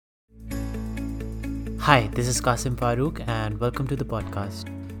Hi, this is Qasim Farooq and welcome to the podcast.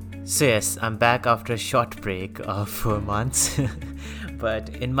 So, yes, I'm back after a short break of 4 months. But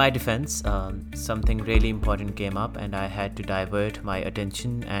in my defense, something really important came up and I had to divert my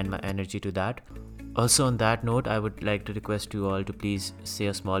attention and my energy to that. Also, on that note, I would like to request you all to please say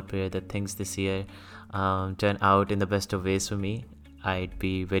a small prayer that things this year turn out in the best of ways for me. I'd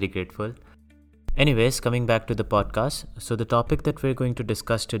be very grateful. Anyways, coming back to the podcast. So, the topic that we're going to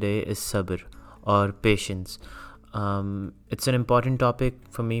discuss today is sabr or patience. It's an important topic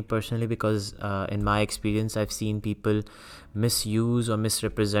for me personally because, in my experience, I've seen people misuse or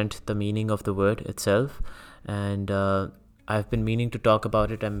misrepresent the meaning of the word itself. And I've been meaning to talk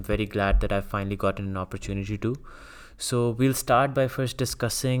about it. I'm very glad that I've finally gotten an opportunity to. So, we'll start by first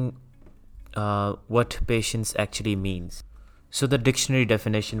discussing what patience actually means. So, the dictionary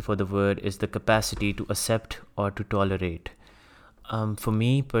definition for the word is the capacity to accept or to tolerate. For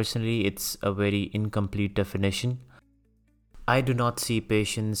me personally, it's a very incomplete definition. I do not see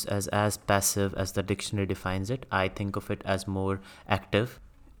patience as passive as the dictionary defines it. I think of it as more active.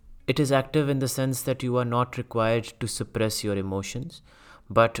 It is active in the sense that you are not required to suppress your emotions,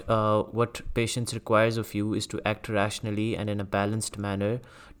 but what patience requires of you is to act rationally and in a balanced manner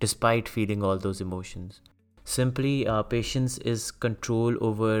despite feeling all those emotions. Simply, patience is control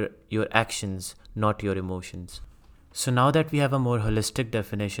over your actions, not your emotions. So, now that we have a more holistic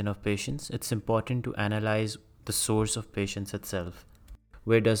definition of patience, it's important to analyze the source of patience itself.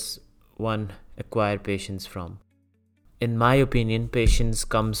 Where does one acquire patience from? In my opinion, patience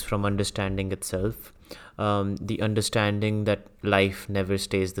comes from understanding itself, the understanding that life never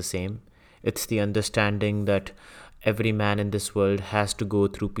stays the same. It's the understanding that every man in this world has to go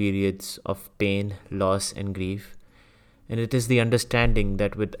through periods of pain, loss, and grief. And it is the understanding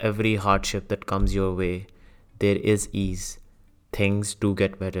that with every hardship that comes your way, there is ease. Things do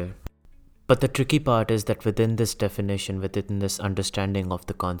get better. But the tricky part is that within this definition, within this understanding of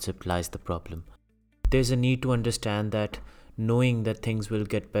the concept, lies the problem. There's a need to understand that knowing that things will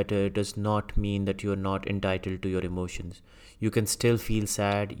get better does not mean that you are not entitled to your emotions. You can still feel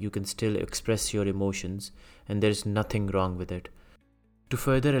sad, you can still express your emotions, and there's nothing wrong with it. To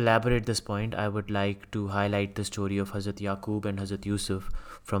further elaborate this point, I would like to highlight the story of Hazrat Yaqub and Hazrat Yusuf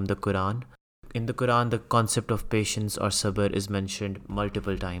from the Quran. In the Quran, the concept of patience or sabr is mentioned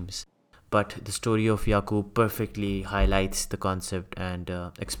multiple times. But the story of Yaqub perfectly highlights the concept and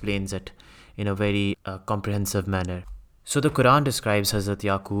explains it in a very comprehensive manner. So, the Quran describes Hazrat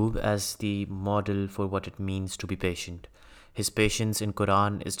Yaqub as the model for what it means to be patient. His patience in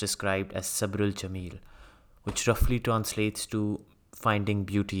Quran is described as Sabrul Jamil, which roughly translates to finding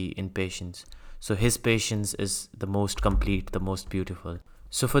beauty in patience. So, his patience is the most complete, the most beautiful.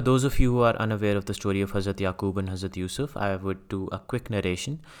 So, for those of you who are unaware of the story of Hazrat Yaqub and Hazrat Yusuf, I would do a quick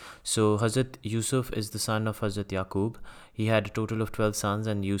narration. So, Hazrat Yusuf is the son of Hazrat Yaqub. He had a total of 12 sons,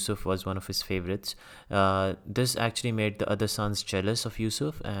 and Yusuf was one of his favorites. This actually made the other sons jealous of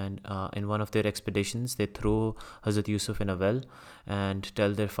Yusuf, and in one of their expeditions, they throw Hazrat Yusuf in a well and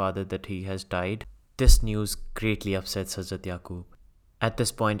tell their father that he has died. This news greatly upsets Hazrat Yaqub. At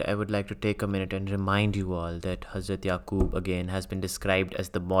this point, I would like to take a minute and remind you all that Hazrat Yaqub again has been described as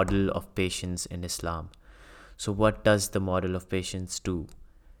the model of patience in Islam. So, what does the model of patience do?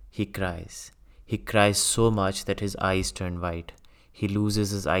 He cries. He cries so much that his eyes turn white. He loses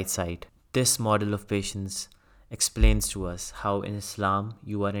his eyesight. This model of patience explains to us how in Islam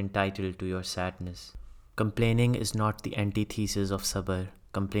you are entitled to your sadness. Complaining is not the antithesis of sabr.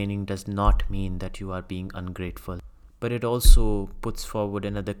 Complaining does not mean that you are being ungrateful. But it also puts forward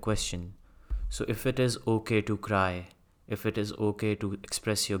another question. So, if it is okay to cry, if it is okay to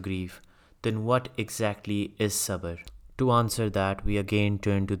express your grief, then what exactly is sabr? To answer that, we again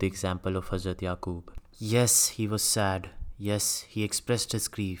turn to the example of Hazrat Yaqub. Yes, he was sad. Yes, he expressed his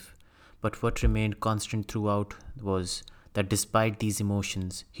grief. But what remained constant throughout was that despite these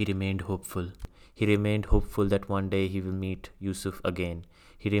emotions, he remained hopeful. He remained hopeful that one day he will meet Yusuf again.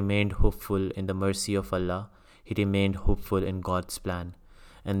 He remained hopeful in the mercy of Allah. He remained hopeful in God's plan.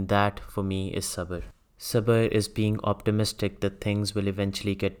 And that, for me, is sabr. Sabr is being optimistic that things will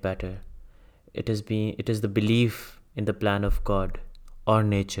eventually get better. It is the belief in the plan of God or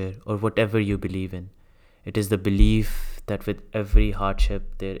nature or whatever you believe in. It is the belief that with every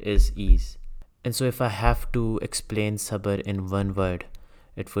hardship there is ease. And so if I have to explain sabr in one word,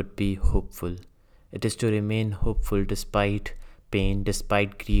 it would be hopeful. It is to remain hopeful despite pain,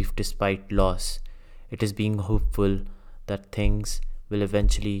 despite grief, despite loss. It is being hopeful that things will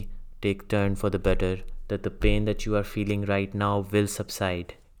eventually take turn for the better, that the pain that you are feeling right now will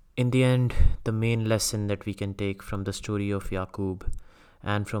subside. In the end, the main lesson that we can take from the story of Yaqub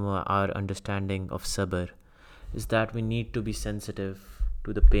and from our understanding of sabr is that we need to be sensitive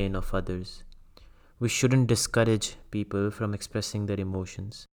to the pain of others. We shouldn't discourage people from expressing their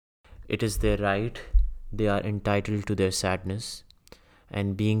emotions. It is their right, they are entitled to their sadness,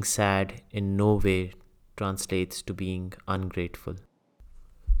 and being sad in no way translates to being ungrateful.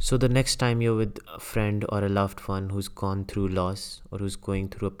 So, the next time you're with a friend or a loved one who's gone through loss or who's going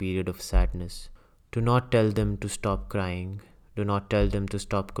through a period of sadness, do not tell them to stop crying, do not tell them to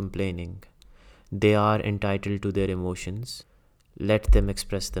stop complaining. They are entitled to their emotions. Let them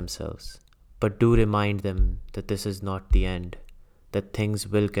express themselves. But do remind them that this is not the end, that things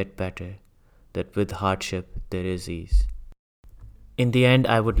will get better, that with hardship there is ease. In the end,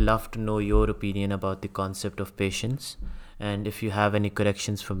 I would love to know your opinion about the concept of patience. And if you have any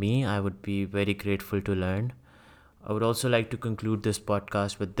corrections for me, I would be very grateful to learn. I would also like to conclude this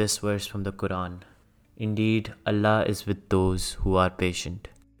podcast with this verse from the Quran. Indeed, Allah is with those who are patient.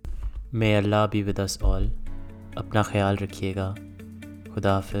 May Allah be with us all. Apna khayal rakhiyega.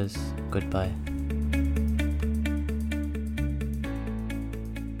 Khuda Hafiz. Goodbye.